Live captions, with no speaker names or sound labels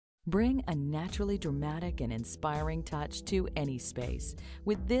Bring a naturally dramatic and inspiring touch to any space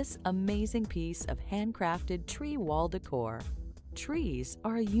with this amazing piece of handcrafted tree wall decor. Trees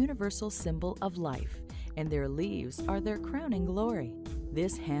are a universal symbol of life, and their leaves are their crowning glory.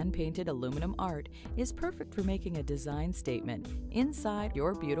 This hand-painted aluminum art is perfect for making a design statement inside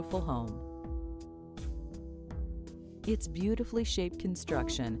your beautiful home. Its beautifully shaped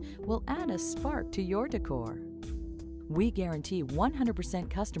construction will add a spark to your decor. We guarantee 100%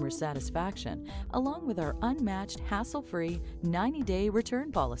 customer satisfaction, along with our unmatched, hassle-free 90-day return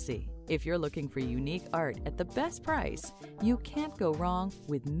policy. If you're looking for unique art at the best price, you can't go wrong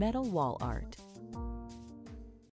with metal wall art.